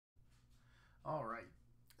All right,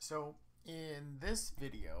 so in this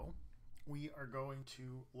video, we are going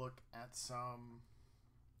to look at some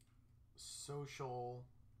social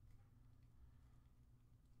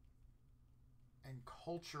and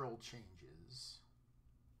cultural changes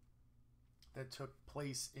that took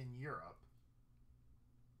place in Europe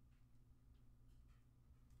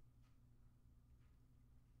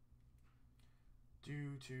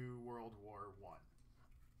due to World War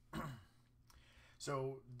I.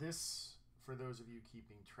 So this, for those of you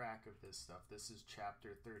keeping track of this stuff, this is chapter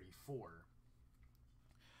 34.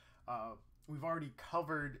 We've already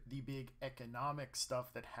covered the big economic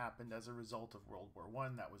stuff that happened as a result of World War I.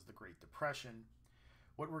 That was the Great Depression.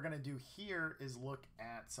 What we're going to do here is look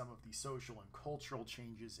at some of the social and cultural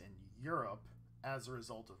changes in Europe as a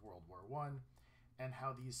result of World War I and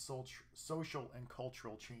how these social and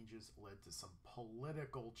cultural changes led to some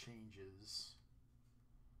political changes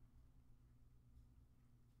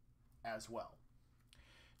as well.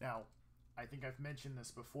 Now, I think I've mentioned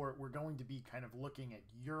this before. We're going to be kind of looking at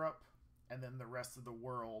Europe and then the rest of the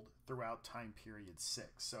world throughout time period 6.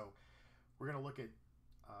 So we're going to look at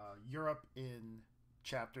Europe in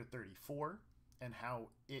chapter 34 and how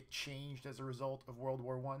it changed as a result of World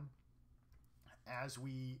War I. As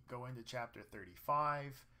we go into chapter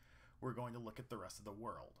 35, we're going to look at the rest of the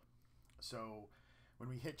world. So when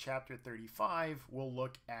we hit chapter 35, we'll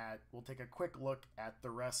take a quick look at the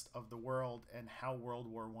rest of the world and how World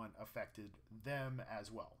War I affected them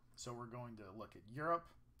as well. So we're going to look at Europe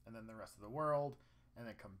and then the rest of the world, and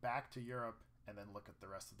then come back to Europe and then look at the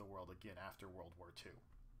rest of the world again after World War II.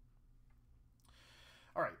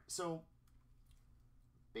 All right, so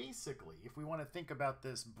basically, if we want to think about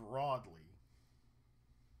this broadly,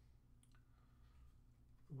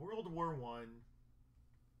 World War I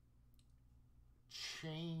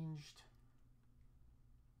changed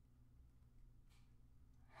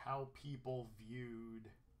how people viewed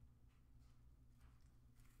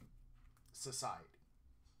society.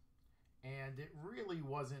 And it really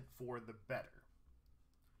wasn't for the better.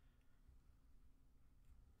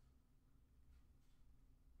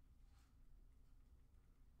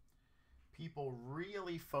 People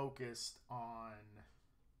really focused on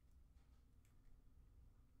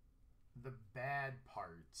the bad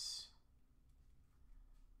parts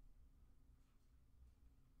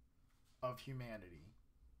of humanity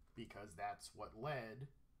because that's what led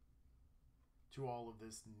to all of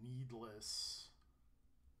this needless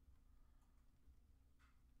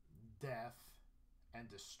death and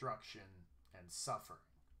destruction and suffering.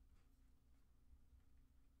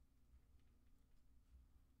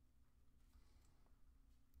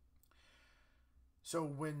 So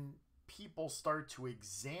when people start to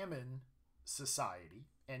examine society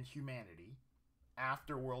and humanity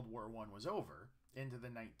after World War I was over into the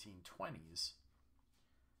 1920s,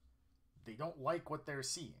 they don't like what they're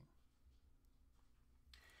seeing.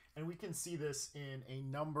 And we can see this in a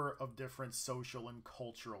number of different social and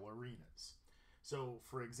cultural arenas. So,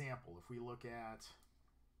 for example, if we look at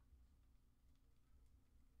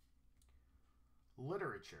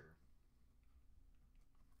literature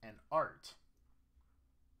and art,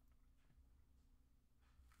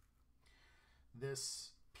 this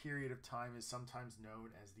period of time is sometimes known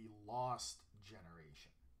as the Lost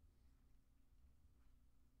Generation.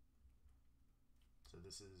 So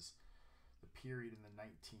this is the period in the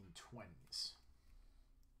 1920s.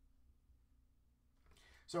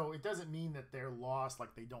 So it doesn't mean that they're lost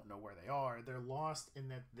like they don't know where they are. They're lost in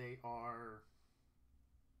that they are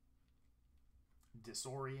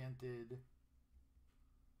disoriented,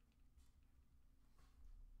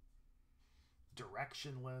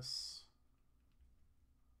 directionless.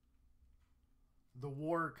 The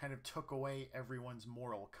war kind of took away everyone's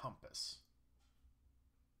moral compass.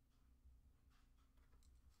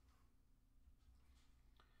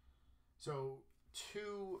 So,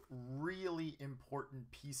 two really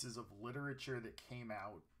important pieces of literature that came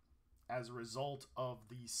out as a result of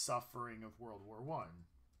the suffering of World War I.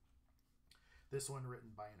 This one written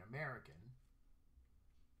by an American,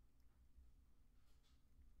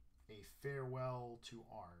 A Farewell to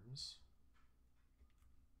Arms,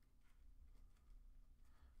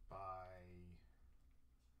 by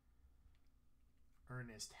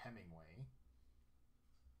Ernest Hemingway.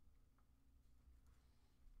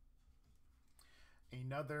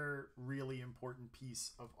 Another really important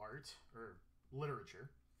piece of art, or literature,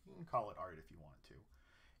 you can call it art if you want to,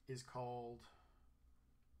 is called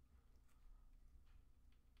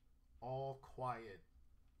All Quiet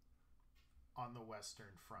on the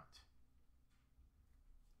Western Front.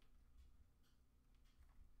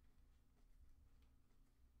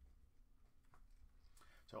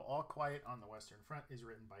 So All Quiet on the Western Front is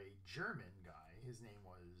written by a German guy. His name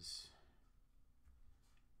was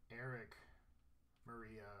Erich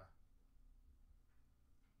Maria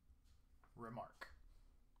Remarque.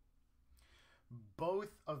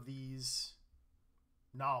 Both of these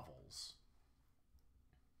novels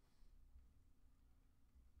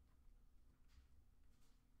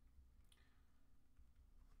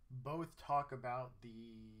both talk about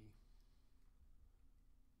the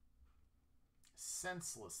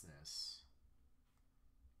senselessness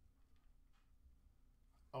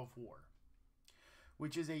of war,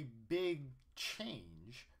 which is a big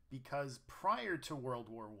change because prior to World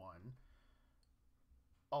War I,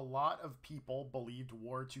 a lot of people believed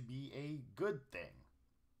war to be a good thing.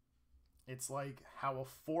 It's like how a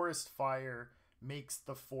forest fire makes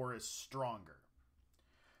the forest stronger.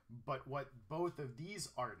 But what both of these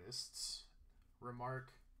artists,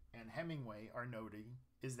 Remarque and Hemingway, are noting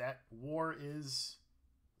is that war is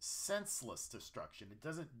senseless destruction. It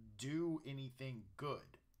doesn't do anything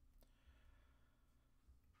good.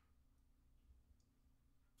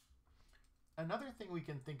 Another thing we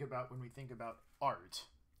can think about when we think about art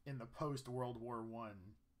in the post-World War I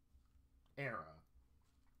era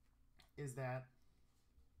is that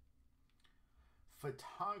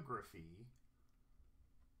photography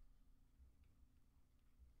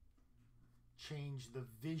changed the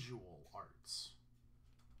visual arts.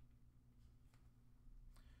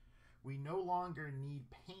 We no longer need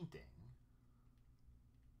painting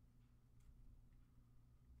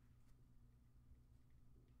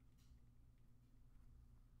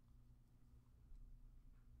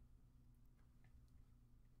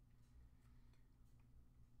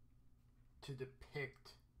to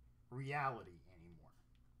depict reality anymore.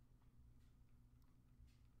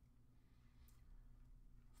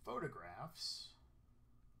 Photographs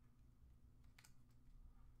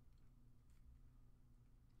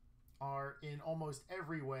are in almost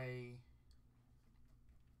every way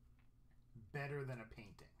better than a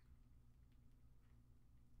painting.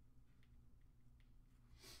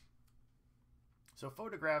 So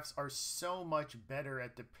photographs are so much better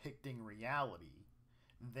at depicting reality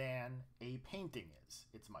than a painting is.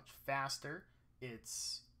 It's much faster,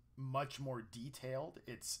 it's much more detailed,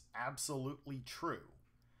 it's absolutely true.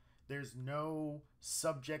 There's no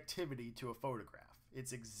subjectivity to a photograph.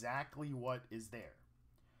 It's exactly what is there.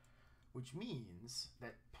 Which means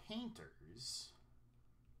that painters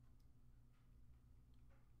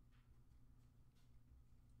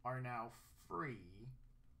are now free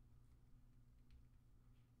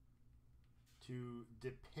to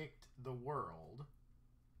depict the world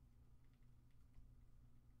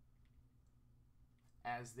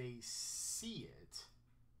as they see it,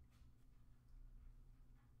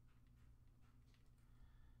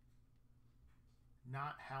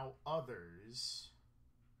 not how others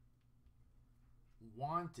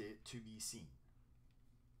want it to be seen.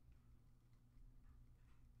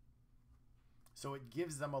 So it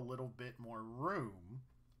gives them a little bit more room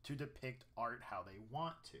to depict art how they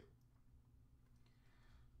want to.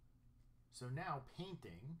 So now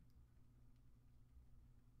painting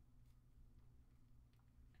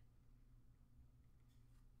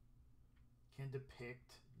can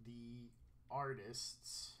depict the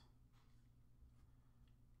artist's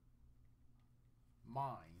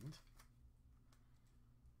mind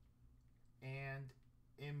and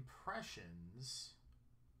impressions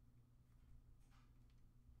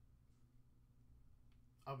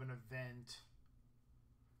of an event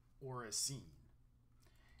or a scene.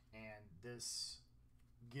 And this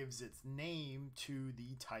gives its name to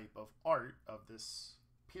the type of art of this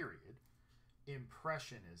period,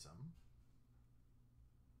 Impressionism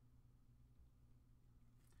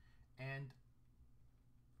and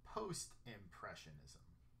Post-Impressionism.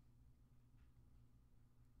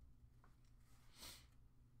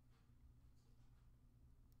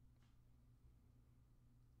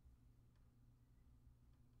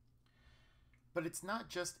 But it's not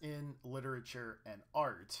just in literature and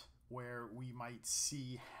art where we might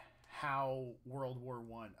see how World War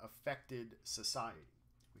I affected society.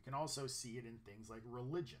 We can also see it in things like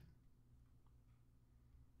religion.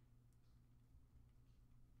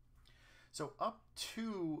 So up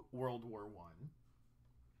to World War I,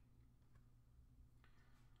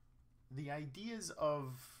 the ideas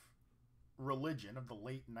of religion of the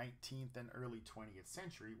late 19th and early 20th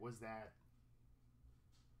century was that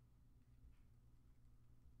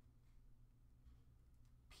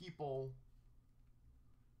people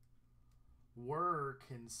were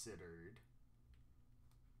considered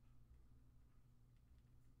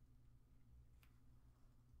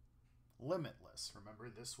limitless. Remember,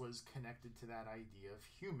 this was connected to that idea of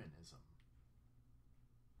humanism.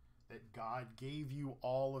 that God gave you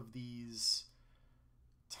all of these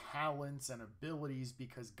talents and abilities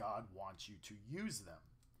because God wants you to use them.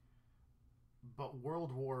 But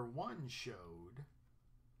World War I showed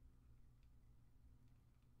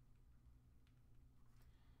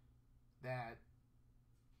that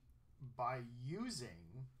by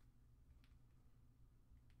using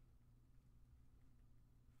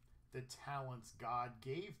the talents God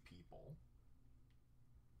gave people,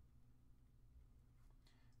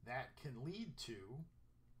 that can lead to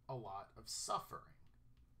a lot of suffering.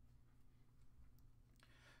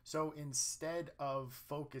 So instead of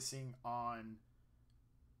focusing on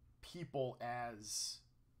people as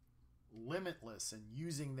limitless and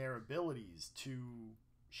using their abilities to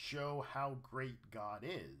show how great God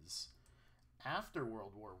is, after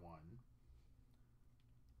World War I,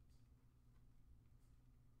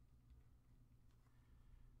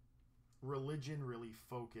 religion really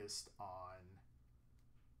focused on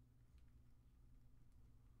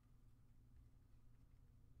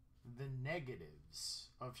the negatives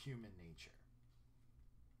of human nature.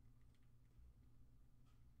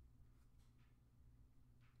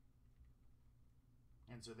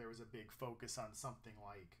 And so there was a big focus on something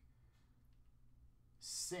like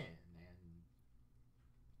sin and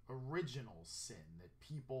original sin, that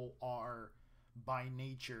people are by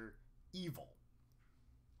nature evil.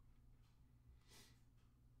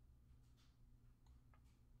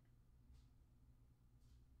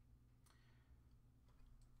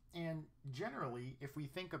 And generally, if we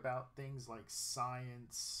think about things like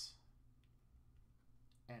science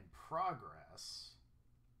and progress,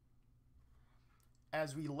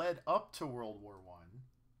 as we led up to World War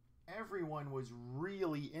I, everyone was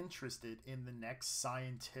really interested in the next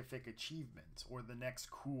scientific achievement or the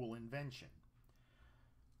next cool invention.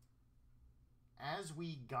 As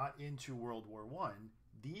we got into World War I,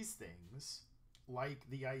 these things, like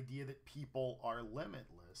the idea that people are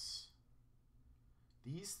limitless,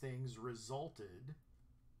 these things resulted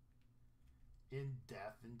in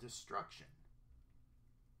death and destruction.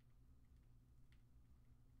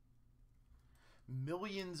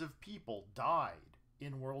 Millions of people died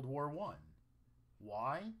in World War I.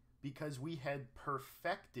 Why? Because we had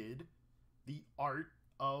perfected the art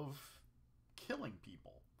of killing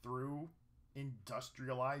people through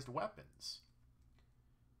industrialized weapons.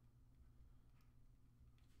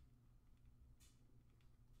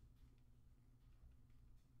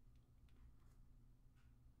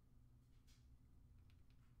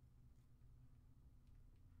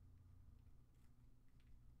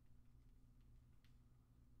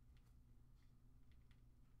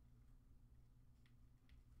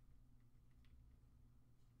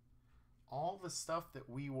 All the stuff that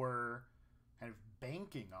we were kind of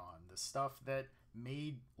banking on, the stuff that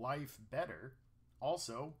made life better,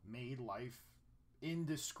 also made life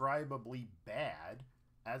indescribably bad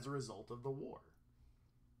as a result of the war.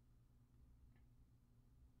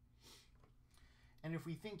 And if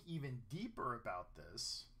we think even deeper about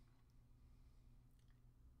this,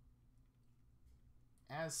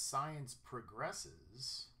 as science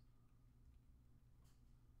progresses,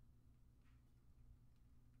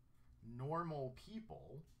 normal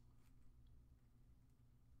people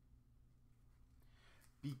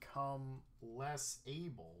become less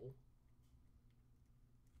able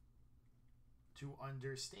to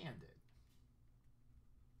understand it.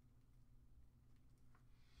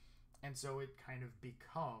 And so it kind of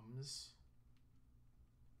becomes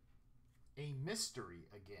a mystery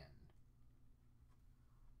again.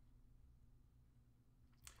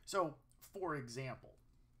 So, for example,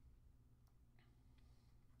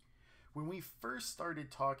 when we first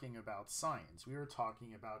started talking about science, we were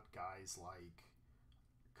talking about guys like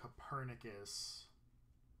Copernicus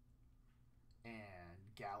and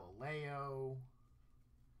Galileo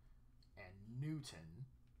and Newton.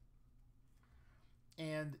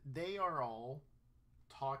 And they are all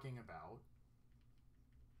talking about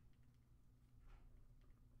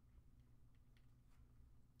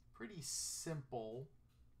pretty simple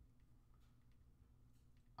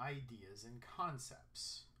ideas and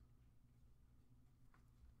concepts.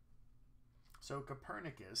 So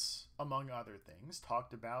Copernicus, among other things,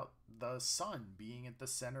 talked about the sun being at the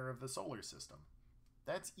center of the solar system.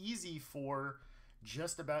 That's easy for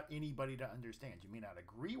just about anybody to understand. You may not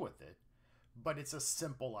agree with it, but it's a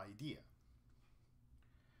simple idea.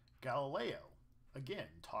 Galileo, again,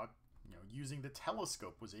 using the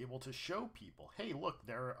telescope, was able to show people, hey, look,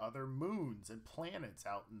 there are other moons and planets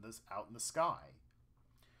out in the sky.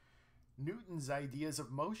 Newton's ideas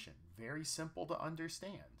of motion, very simple to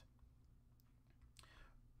understand.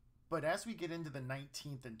 But as we get into the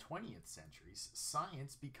 19th and 20th centuries,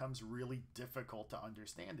 science becomes really difficult to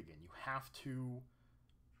understand again. You have to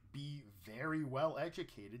be very well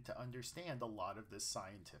educated to understand a lot of this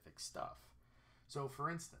scientific stuff. So, for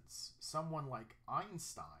instance, someone like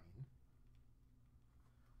Einstein,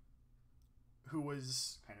 who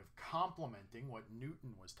was kind of complementing what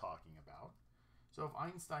Newton was talking about. So, if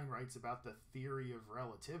Einstein writes about the theory of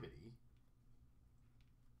relativity,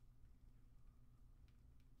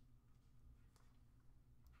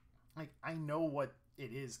 like, I know what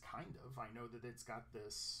it is, kind of. I know that it's got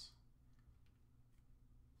this.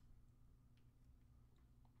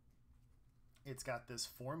 It's got this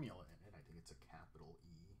formula in it. I think it's a capital E.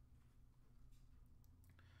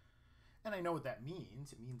 And I know what that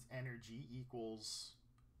means. It means energy equals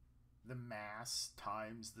the mass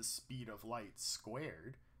times the speed of light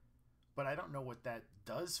squared. But I don't know what that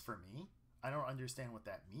does for me. I don't understand what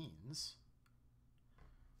that means.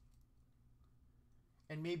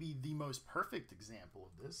 And maybe the most perfect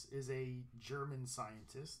example of this is a German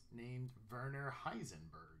scientist named Werner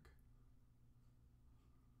Heisenberg.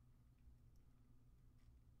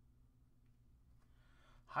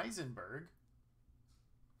 Heisenberg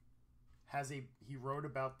he wrote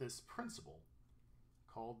about this principle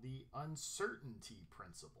called the uncertainty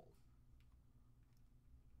principle.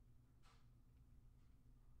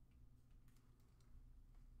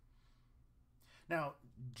 Now,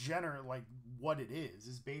 like what it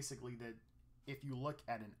is basically that if you look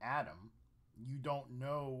at an atom, you don't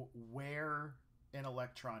know where an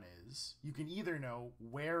electron is. You can either know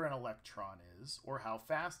where an electron is or how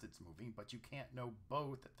fast it's moving, but you can't know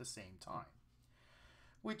both at the same time,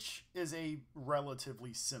 which is a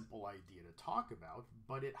relatively simple idea to talk about,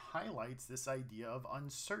 but it highlights this idea of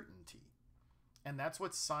uncertainty. And that's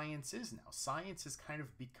what science is now. Science has kind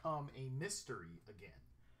of become a mystery again.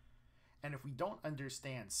 And if we don't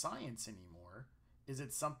understand science anymore, is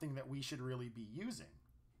it something that we should really be using?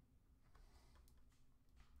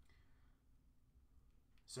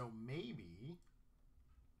 So maybe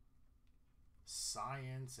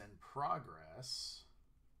science and progress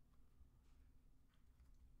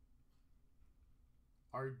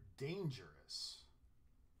are dangerous.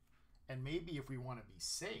 And maybe if we want to be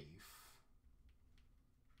safe,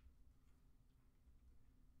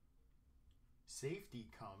 safety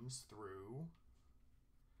comes through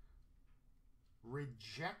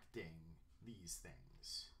rejecting these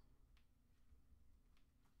things.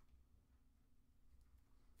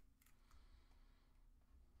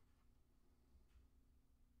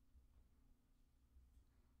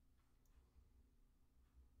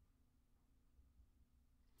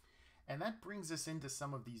 And that brings us into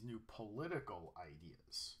some of these new political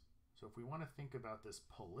ideas. So if we want to think about this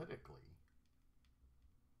politically,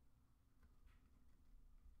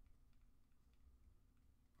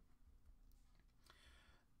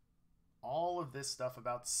 all of this stuff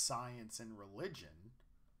about science and religion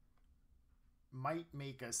might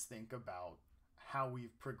make us think about how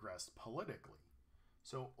we've progressed politically.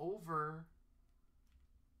 So over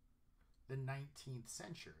the 19th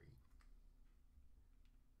century,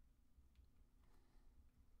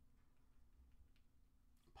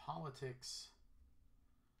 politics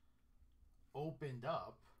opened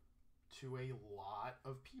up to a lot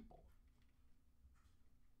of people.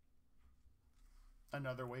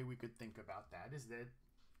 Another way we could think about that is that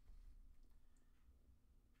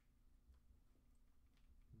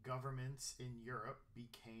governments in Europe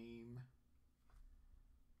became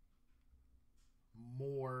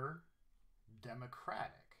more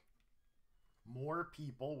democratic. More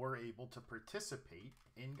people were able to participate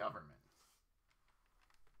in government.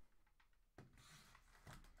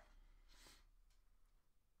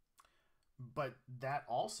 But that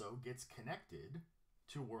also gets connected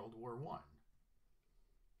to World War I.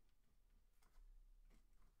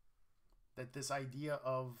 That this idea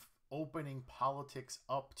of opening politics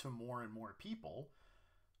up to more and more people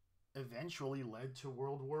eventually led to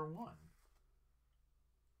World War I.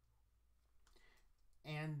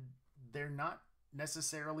 And they're not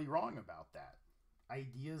necessarily wrong about that.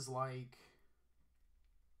 Ideas like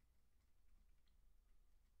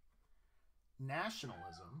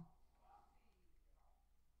nationalism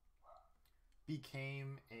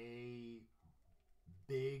became a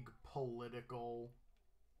big political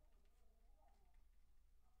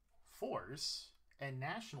force, and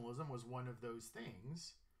nationalism was one of those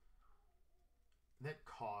things that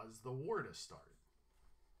caused the war to start.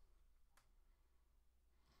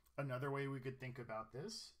 Another way we could think about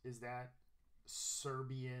this is that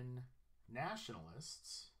Serbian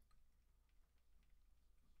nationalists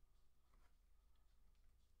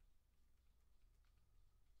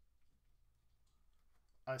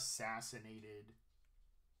assassinated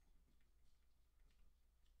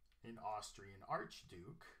an Austrian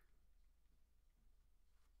archduke,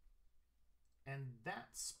 and that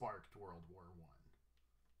sparked World War I.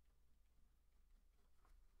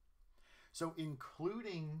 So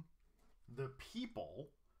including the people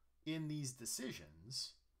in these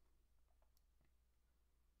decisions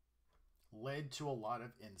led to a lot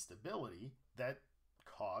of instability that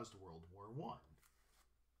caused World War I.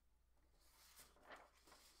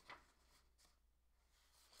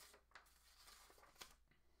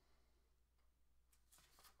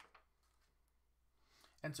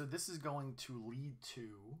 And so this is going to lead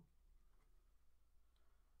to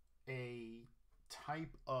a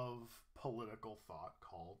type of political thought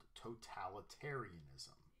called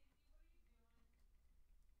totalitarianism.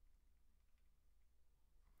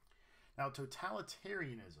 Now,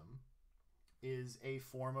 totalitarianism is a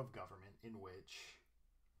form of government in which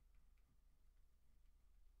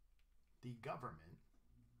the government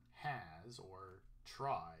has or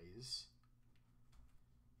tries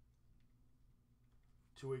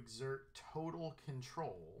to exert total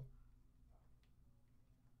control.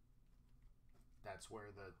 That's where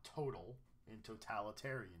the total in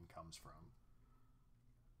totalitarian comes from.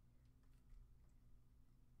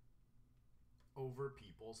 Over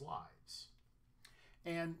people's lives.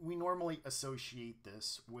 And we normally associate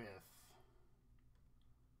this with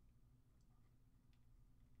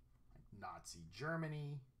Nazi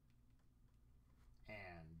Germany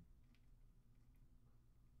and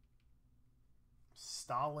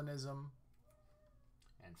Stalinism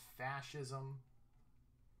and fascism.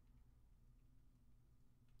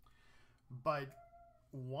 But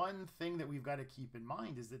one thing that we've got to keep in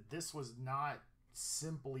mind is that this was not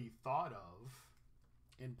simply thought of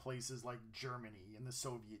in places like Germany and the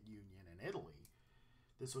Soviet Union and Italy.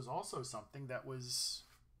 This was also something that was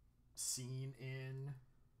seen in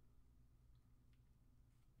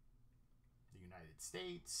the United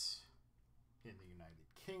States, in the United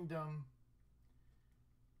Kingdom,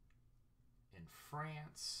 in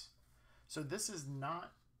France. So this is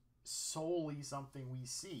not solely something we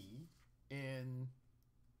see in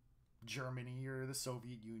Germany or the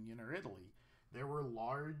Soviet Union or Italy. There were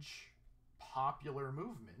large popular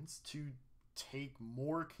movements to take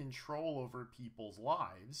more control over people's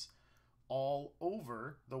lives all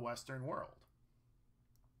over the Western world.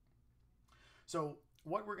 So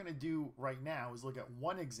what we're going to do right now is look at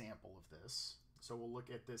one example of this. So we'll look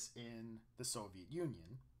at this in the Soviet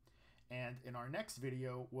Union. And in our next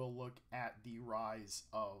video, we'll look at the rise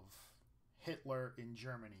of Hitler in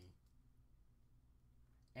Germany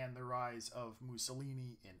and the rise of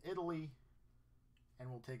Mussolini in Italy. And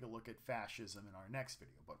we'll take a look at fascism in our next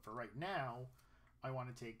video. But for right now, I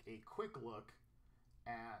want to take a quick look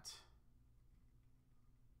at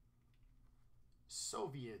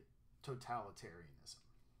Soviet totalitarianism.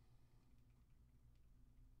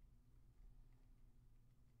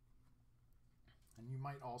 And you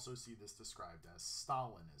might also see this described as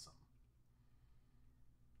Stalinism.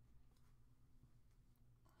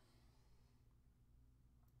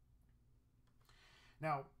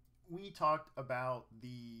 Now, we talked about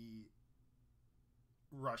the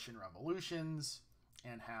Russian revolutions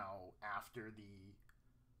and how after the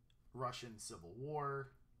Russian Civil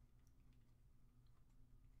War,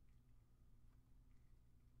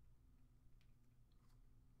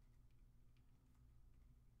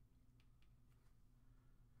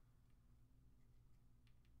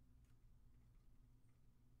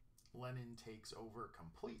 Lenin takes over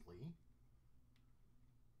completely.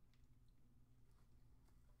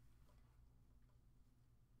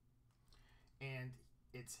 And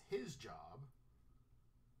it's his job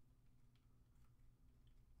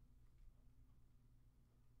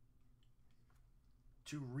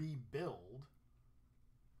to rebuild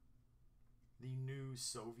the new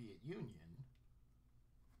Soviet Union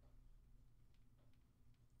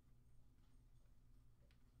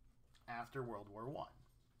after World War I.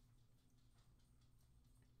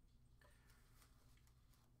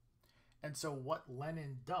 And so what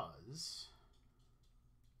Lenin does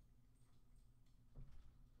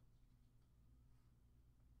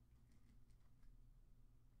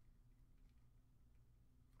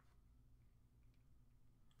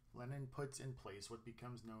Lenin puts in place what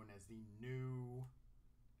becomes known as the new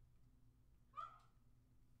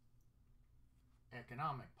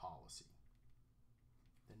economic policy.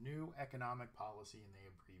 The new economic policy, and they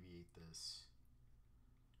abbreviate this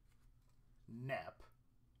NEP,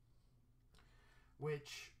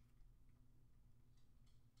 which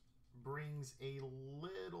brings a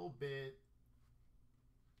little bit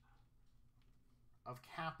of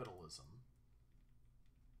capitalism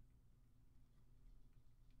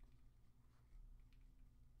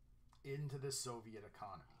into the Soviet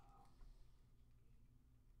economy.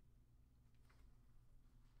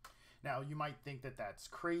 Now, you might think that that's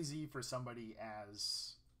crazy for somebody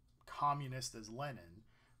as communist as Lenin,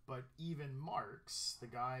 but even Marx, the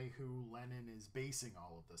guy who Lenin is basing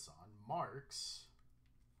all of this on, Marx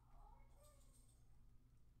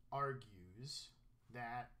argues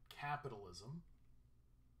that capitalism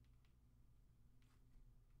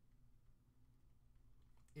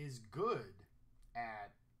is good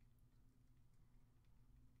at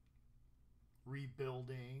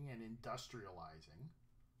rebuilding and industrializing,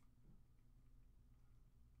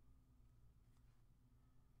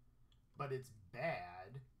 but it's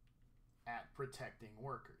bad at protecting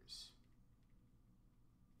workers.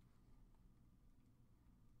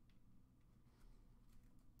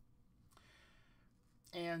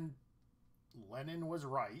 And Lenin was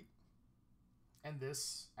right, and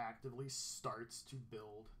this actively starts to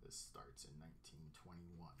build. This starts in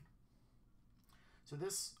 1921. So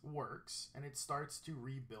this works, and it starts to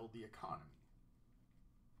rebuild the economy.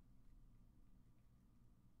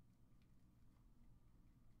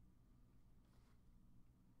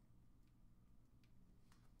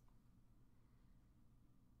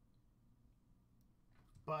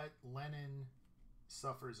 But Lenin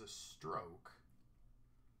suffers a stroke,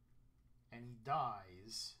 and he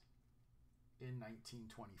dies in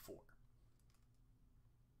 1924.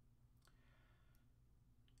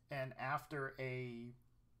 And after a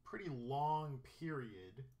pretty long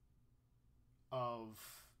period of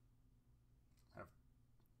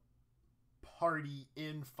party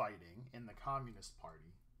infighting in the Communist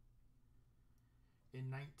Party, in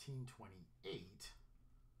 1928,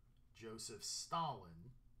 Joseph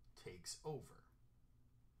Stalin takes over.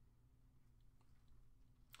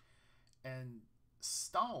 And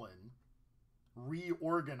Stalin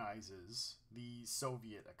reorganizes the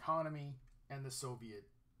Soviet economy and the Soviet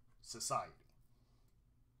society.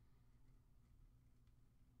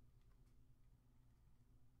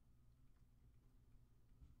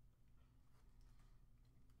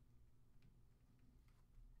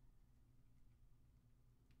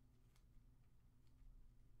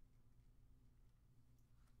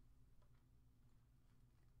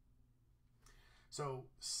 So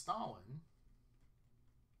Stalin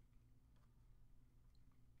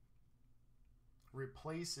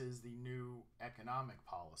replaces the new economic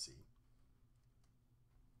policy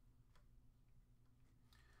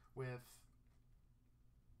with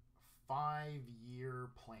 5-year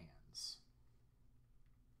plans.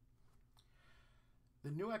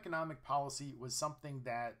 The new economic policy was something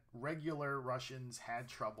that regular Russians had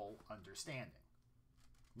trouble understanding.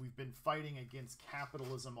 We've been fighting against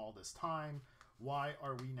capitalism all this time. Why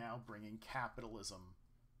are we now bringing capitalism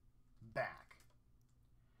back?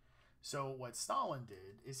 So what Stalin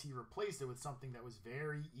did is he replaced it with something that was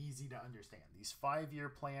very easy to understand. These 5-year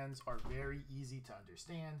plans are very easy to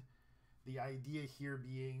understand. The idea here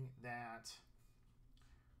being that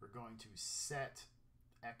we're going to set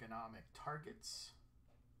economic targets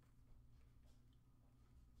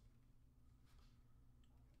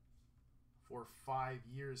for 5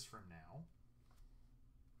 years from now.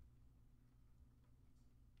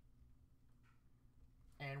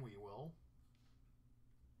 And we will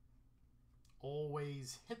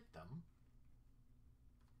always hit them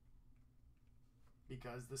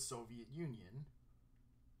because the Soviet Union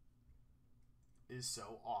is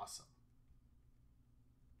so awesome.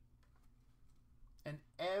 And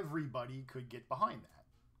everybody could get behind that.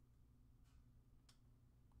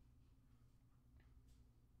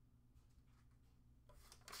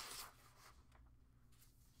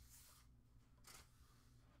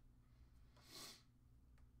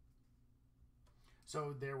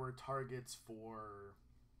 So there were targets for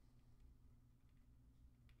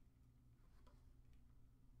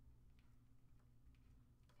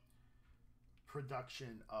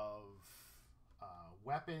production of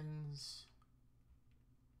weapons,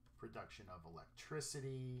 production of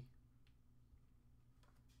electricity,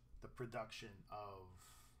 the production of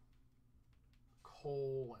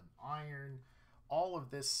coal and iron. All of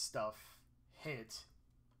this stuff hit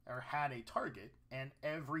or had a target, and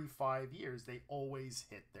every 5 years they always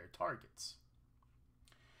hit their targets.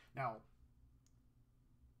 Now,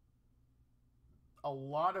 a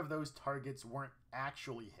lot of those targets weren't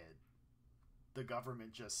actually hit. The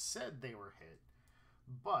government just said they were hit,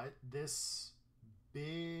 but this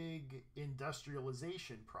big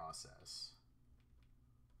industrialization process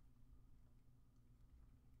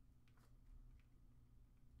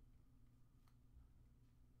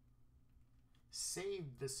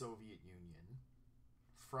saved the Soviet Union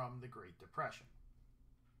from the Great Depression.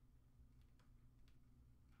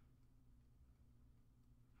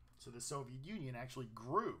 So the Soviet Union actually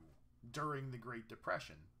grew during the Great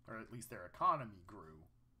Depression, or at least their economy grew.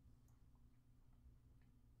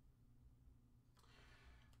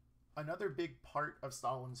 Another big part of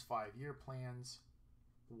Stalin's 5-year plans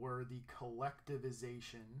were the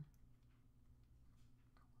collectivization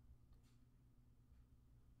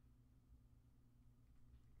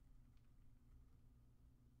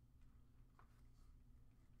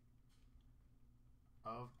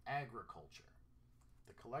of agriculture.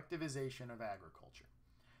 The collectivization of agriculture.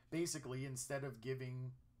 Basically, instead of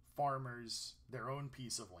giving farmers their own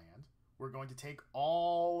piece of land, we're going to take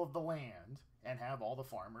all of the land and have all the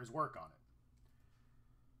farmers work on it.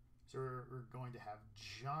 So we're going to have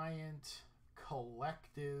giant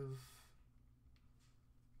collective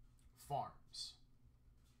farms.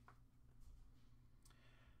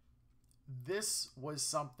 This was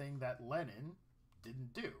something that Lenin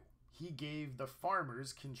didn't do. He gave the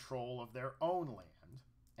farmers control of their own land,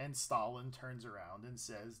 and Stalin turns around and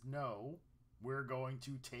says, no, we're going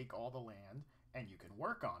to take all the land and you can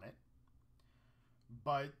work on it,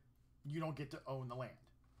 but you don't get to own the land.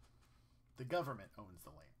 The government owns the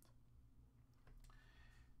land.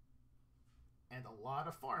 And a lot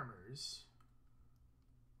of farmers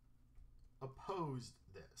opposed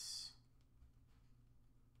this.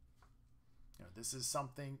 You know, this is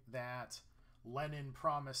something that Lenin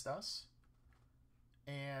promised us,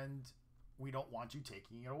 and we don't want you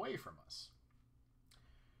taking it away from us.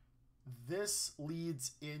 This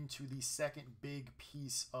leads into the second big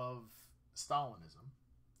piece of Stalinism,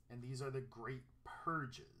 and these are the Great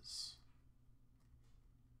Purges.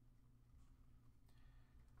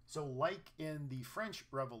 So like in the French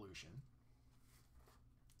Revolution,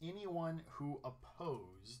 anyone who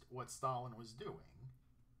opposed what Stalin was doing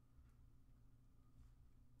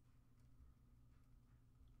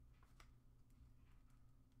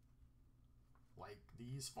like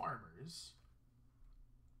these farmers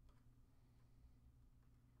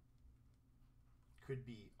could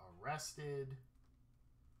be arrested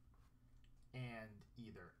and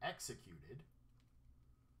either executed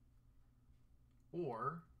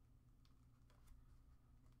or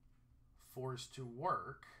forced to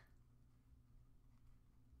work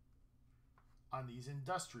on these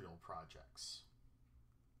industrial projects.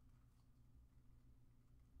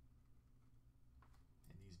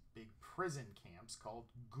 In these big prison camps called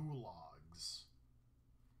gulags.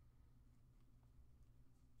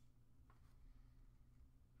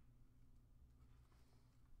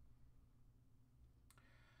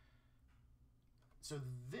 So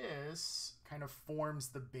this kind of forms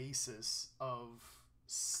the basis of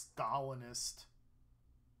Stalinist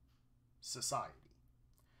society.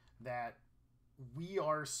 That we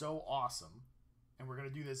are so awesome, and we're going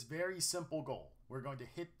to do this very simple goal. We're going to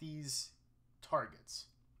hit these targets.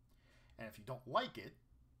 And if you don't like it,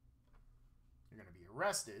 you're going to be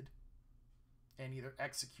arrested and either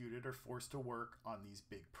executed or forced to work on these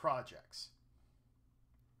big projects.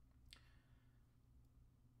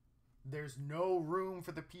 There's no room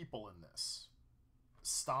for the people in this.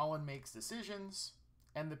 Stalin makes decisions,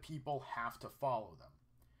 and the people have to follow them.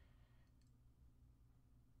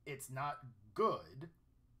 It's not good,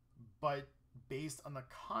 but based on the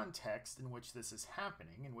context in which this is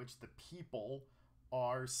happening, in which the people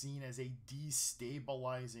are seen as a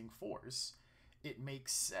destabilizing force, it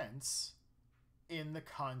makes sense in the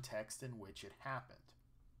context in which it happened.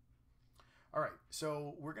 All right,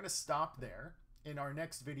 so we're going to stop there. In our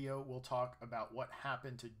next video, we'll talk about what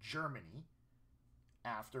happened to Germany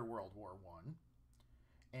after World War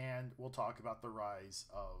I, and we'll talk about the rise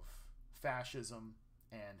of fascism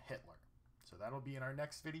and Hitler. So that'll be in our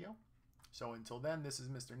next video. So until then, this is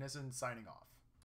Mr. Nissen signing off.